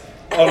first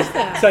on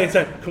saying,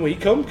 can we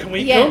come? Can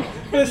we come?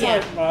 And it's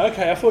like, right,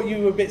 okay, I thought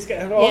you were a bit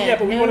scared.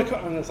 But we want to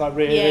come. And it's like,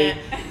 really?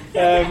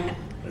 Yeah.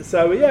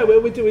 So yeah,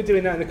 we're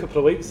doing that in a couple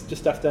of weeks,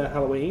 just after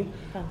Halloween.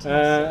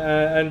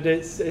 And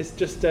it's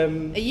just. Are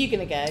you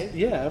going to go?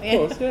 Yeah, of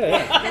course.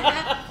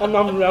 Yeah.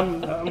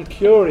 I'm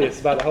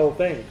curious about the whole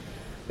thing.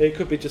 It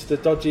could be just a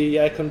dodgy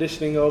air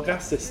conditioning or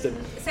gas system.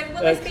 So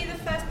will this be the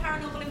first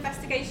paranormal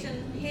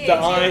investigation here?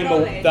 That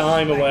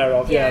I'm aware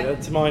of. Yeah,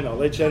 to my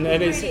knowledge, and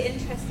really it's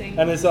interesting.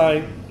 And there's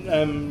like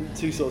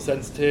 2 sort of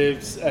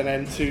sensitives and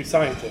then 2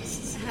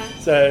 scientists.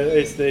 So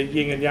it's the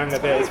yin and yang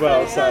of it as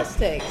well.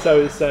 Fantastic.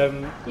 So it's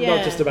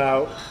not just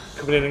about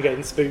coming in and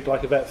getting spooked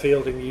like Yvette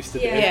Fielding used to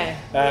do.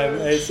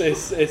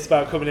 It's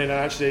about coming in and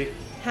actually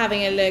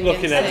having a look,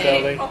 looking at the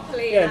building,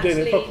 doing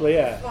it properly,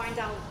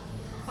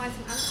 find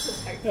some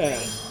answers, hopefully.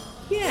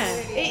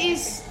 It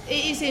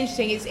is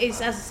interesting. It's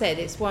as I said,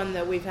 it's one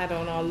that we've had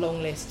on our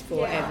long list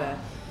forever.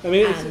 I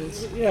mean,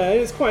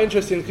 it's quite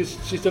interesting because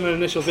she's done an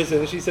initial visit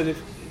and she said it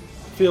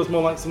feels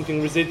more like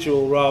something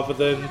residual rather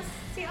than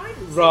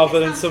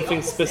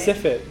something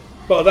specific.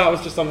 But that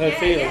was just on her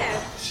feeling.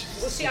 Yeah.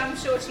 Well, I'm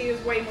sure she was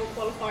way more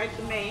qualified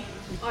than me.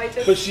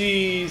 But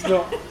she's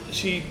not.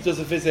 She does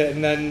a visit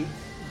and then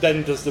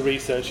does the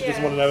research. She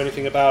doesn't want to know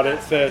anything about it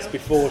first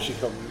before she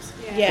comes.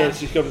 So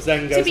she comes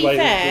then goes. To be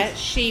fair,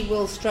 she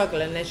will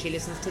struggle unless she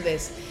listens to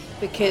this,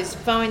 because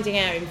finding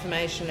out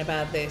information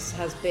about this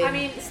has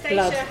been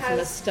blood from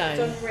a stone.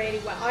 Stacia has done really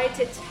well. I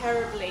did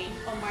terribly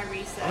on my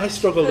research. I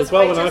struggled as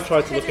well when I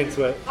tried to look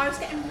into it. I was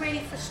getting really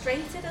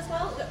frustrated as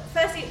well.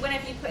 Firstly,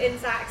 whenever you put in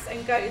Zaks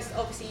and ghosts,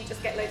 obviously you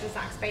just get loads of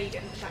Zaks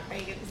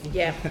Bagans.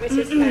 Yeah. Which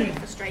is very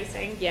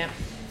frustrating. Yeah.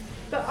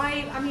 But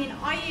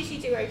I usually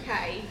do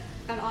okay.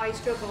 And I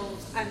struggled,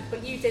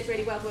 but you did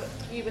really well. But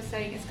you were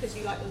saying it's because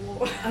you like the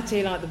war. I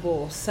do like the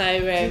war. So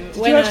did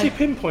you actually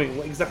pinpoint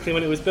exactly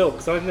when it was built?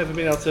 Because I've never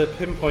been able to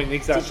pinpoint the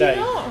exact date.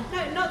 Not?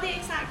 No, not the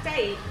exact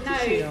date. No,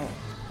 did you not?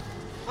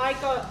 I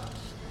got.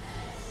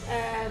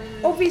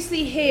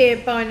 Obviously here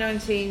by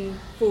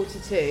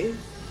 1942.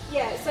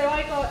 Yeah, so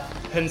I got.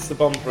 Hence the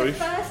bomb proof.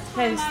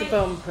 The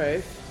bomb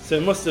proof. So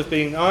it must have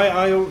been.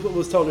 I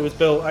was told it was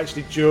built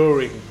actually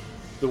during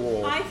the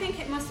war. I think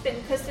it must have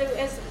been because there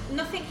was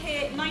nothing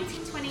here.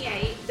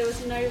 1928, there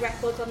was no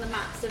records on the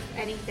maps of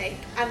anything,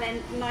 and then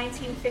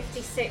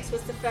 1956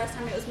 was the first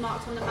time it was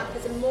marked on the map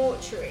as a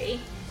mortuary.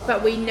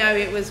 But we know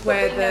it was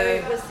where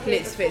the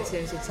Blitz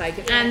victims were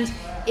taken, and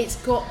it's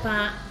got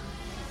that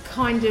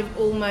kind of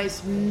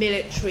almost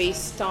military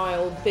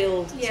style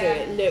build to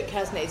it. Look,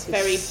 hasn't it? It's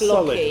very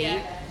blocky,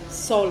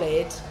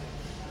 solid.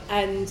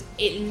 and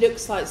it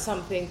looks like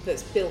something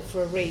that's built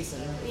for a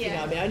reason. Yeah. You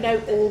know what I mean? I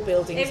know all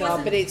buildings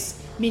are, but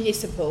it's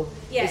municipal.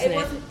 Yeah, isn't it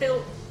wasn't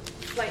built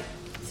like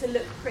to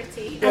look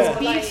pretty. As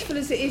beautiful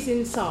as it is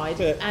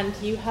inside, and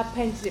you have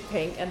painted it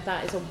pink, and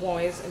that is a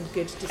wise and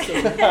good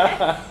decision.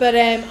 But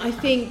I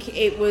think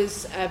it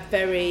was a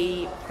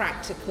very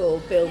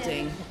practical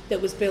building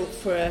that was built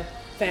for a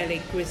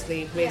fairly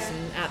grisly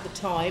reason at the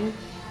time.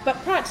 But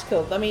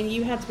practical. I mean,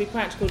 you had to be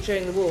practical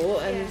during the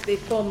war, and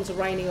if bombs are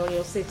raining on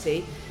your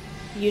city,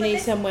 you need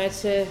somewhere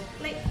to...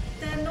 Like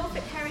the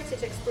Norfolk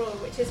Heritage Explorer,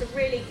 which is a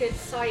really good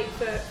site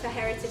for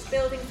heritage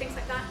buildings, things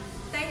like that,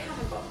 they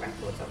haven't got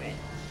records of it.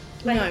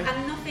 Like, no.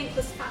 And nothing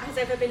has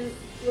ever been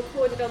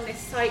recorded on this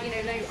site, you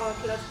know, no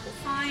archaeological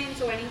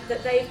finds or anything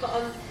that they've got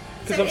on.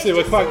 Because obviously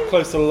we're quite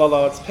close to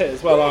Lollard's Pit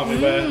as well, aren't we?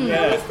 Why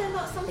is there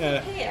not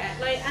something here?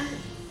 Like,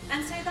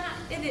 and so that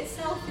in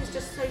itself is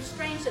just so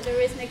strange that there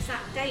is an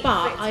exact date.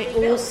 But for it to I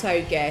be also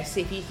built. guess,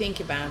 if you think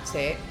about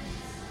it,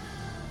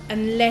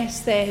 unless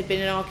there had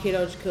been an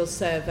archaeological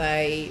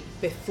survey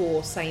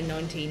before, say,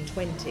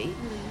 1920,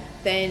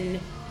 then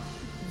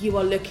you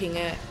are looking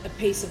at a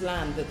piece of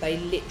land that they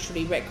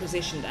literally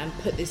requisitioned and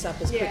put this up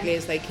as quickly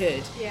as they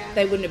could. Yeah.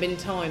 There wouldn't have been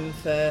time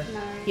for,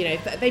 you know,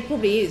 they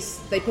probably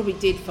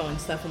did find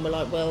stuff and were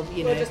like, well,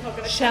 you know,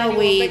 shall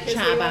we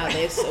chat about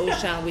this or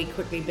shall we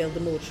quickly build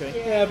the mortuary?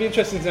 Yeah, it'd be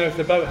interesting to know if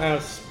the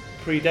boathouse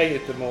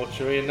predated the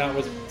mortuary and that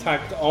was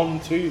tagged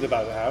onto the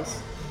boathouse.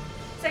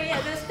 So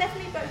yeah, there's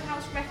definitely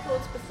boathouse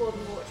records before the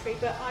mortuary,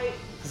 but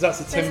because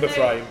that's a timber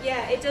frame.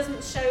 Yeah, it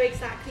doesn't show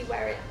exactly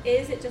where it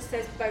is. It just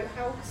says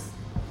boathouse.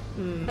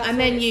 And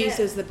then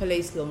used as the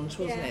police launch,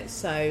 wasn't it?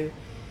 So,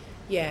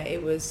 yeah,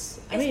 it was.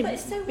 But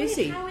it's so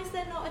busy. Weird. How is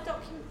there not a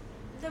document?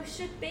 There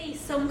should be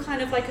some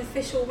kind of like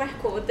official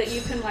record that you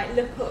can like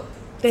look up.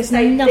 There's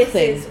nothing. This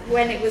is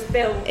when it was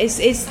built. It's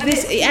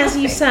as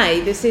you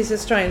say. This is a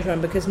strange one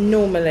because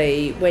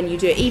normally when you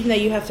do it, even though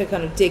you have to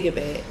kind of dig a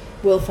bit,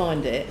 we'll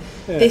find it.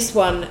 Yeah. This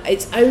one,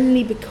 it's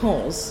only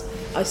because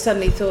I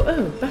suddenly thought,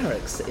 oh,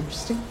 barracks,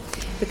 interesting,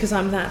 because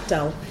I'm that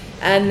dull.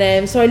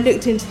 And so I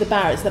looked into the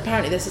barracks.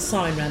 Apparently there's a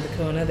sign around the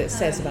corner that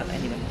says about that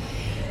anyway.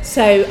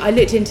 So I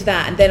looked into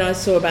that, and then I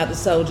saw about the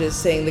soldiers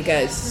seeing the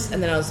ghosts,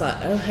 and then I was like,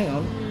 oh, hang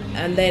on.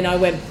 And then I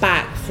went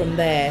back from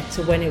there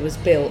to when it was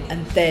built,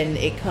 and then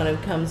it kind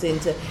of comes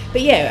into...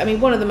 But yeah, I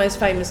mean, one of the most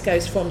famous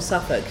ghosts from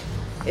Suffolk,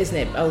 isn't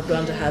it? Old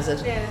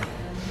Blunderhazard. Yeah.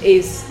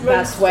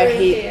 That's where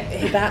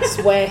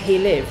he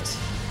lived.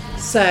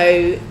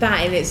 So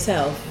that in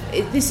itself,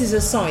 this is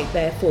a site,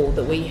 therefore,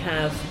 that we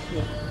have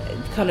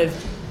kind of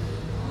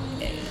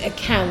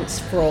accounts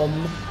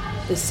from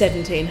the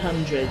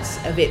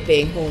 1700s of it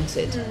being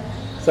haunted.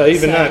 So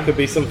even that could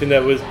be something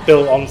that was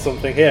built on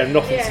something here,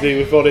 nothing to do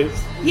with what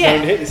it's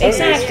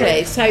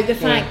exactly. So the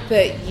fact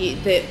that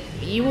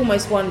you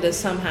almost wonder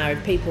somehow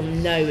if people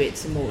know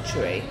it's a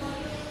mortuary,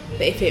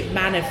 but if it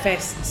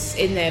manifests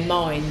in their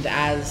mind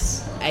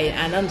as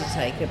an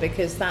undertaker,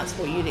 because that's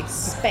what you'd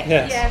expect.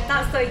 Yeah,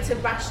 that's like to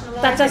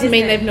rationalise. That doesn't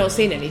mean they've not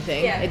seen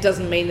anything. Yeah. It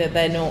doesn't mean that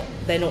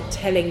they're not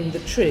telling the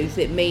truth.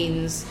 It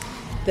means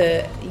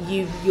that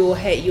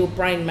your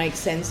brain makes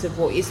sense of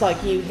what it's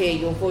like. You hear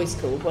your voice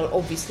called. Well,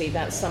 obviously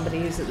that's somebody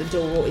who's at the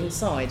door or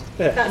inside.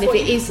 Yeah. And if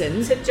it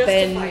isn't,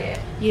 then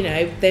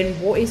then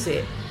what is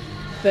it?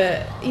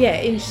 But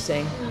yeah,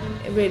 interesting.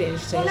 Really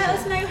interesting. Well, let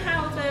us know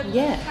how the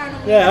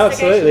paranormal investigation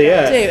absolutely,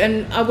 goes. Do,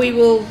 and we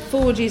will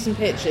forward you some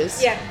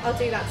pictures. Yeah, I'll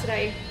do that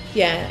today.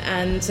 Yeah,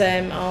 and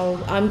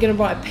I'm going to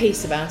write a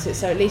piece about it,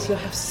 so at least you'll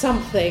have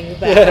something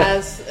that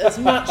has as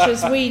much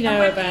as we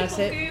know about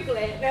it. When people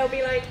Google it, they'll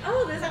be like,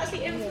 "Oh, there's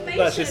actually information."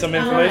 There's actually some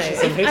information,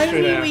 some history if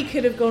only now. we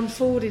could have gone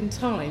forward in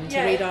time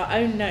to read our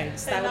own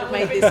notes. That would have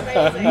made this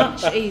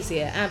much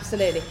easier.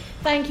 Absolutely.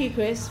 Thank you,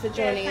 Chris, for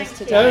joining us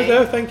today.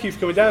 No, thank you for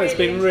coming down. It's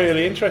been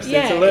really interesting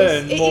to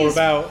learn more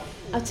about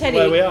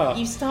where we are.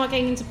 You start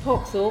getting into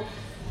Popthorpe,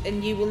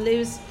 and you will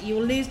lose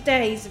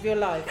days of your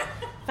life.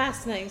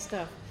 Fascinating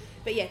stuff.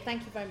 But yeah,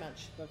 thank you very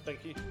much.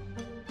 Thank you.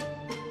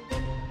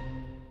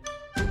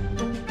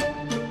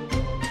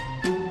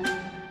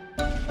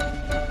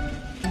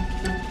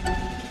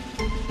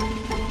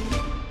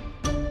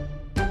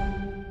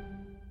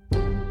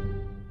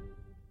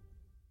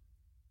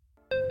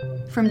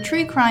 From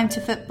true crime to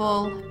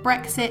football,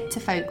 Brexit to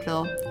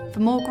folklore.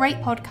 For more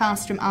great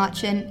podcasts from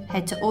Archant,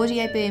 head to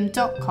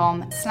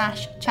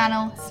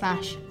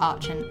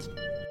audioboom.com/channel/Archant.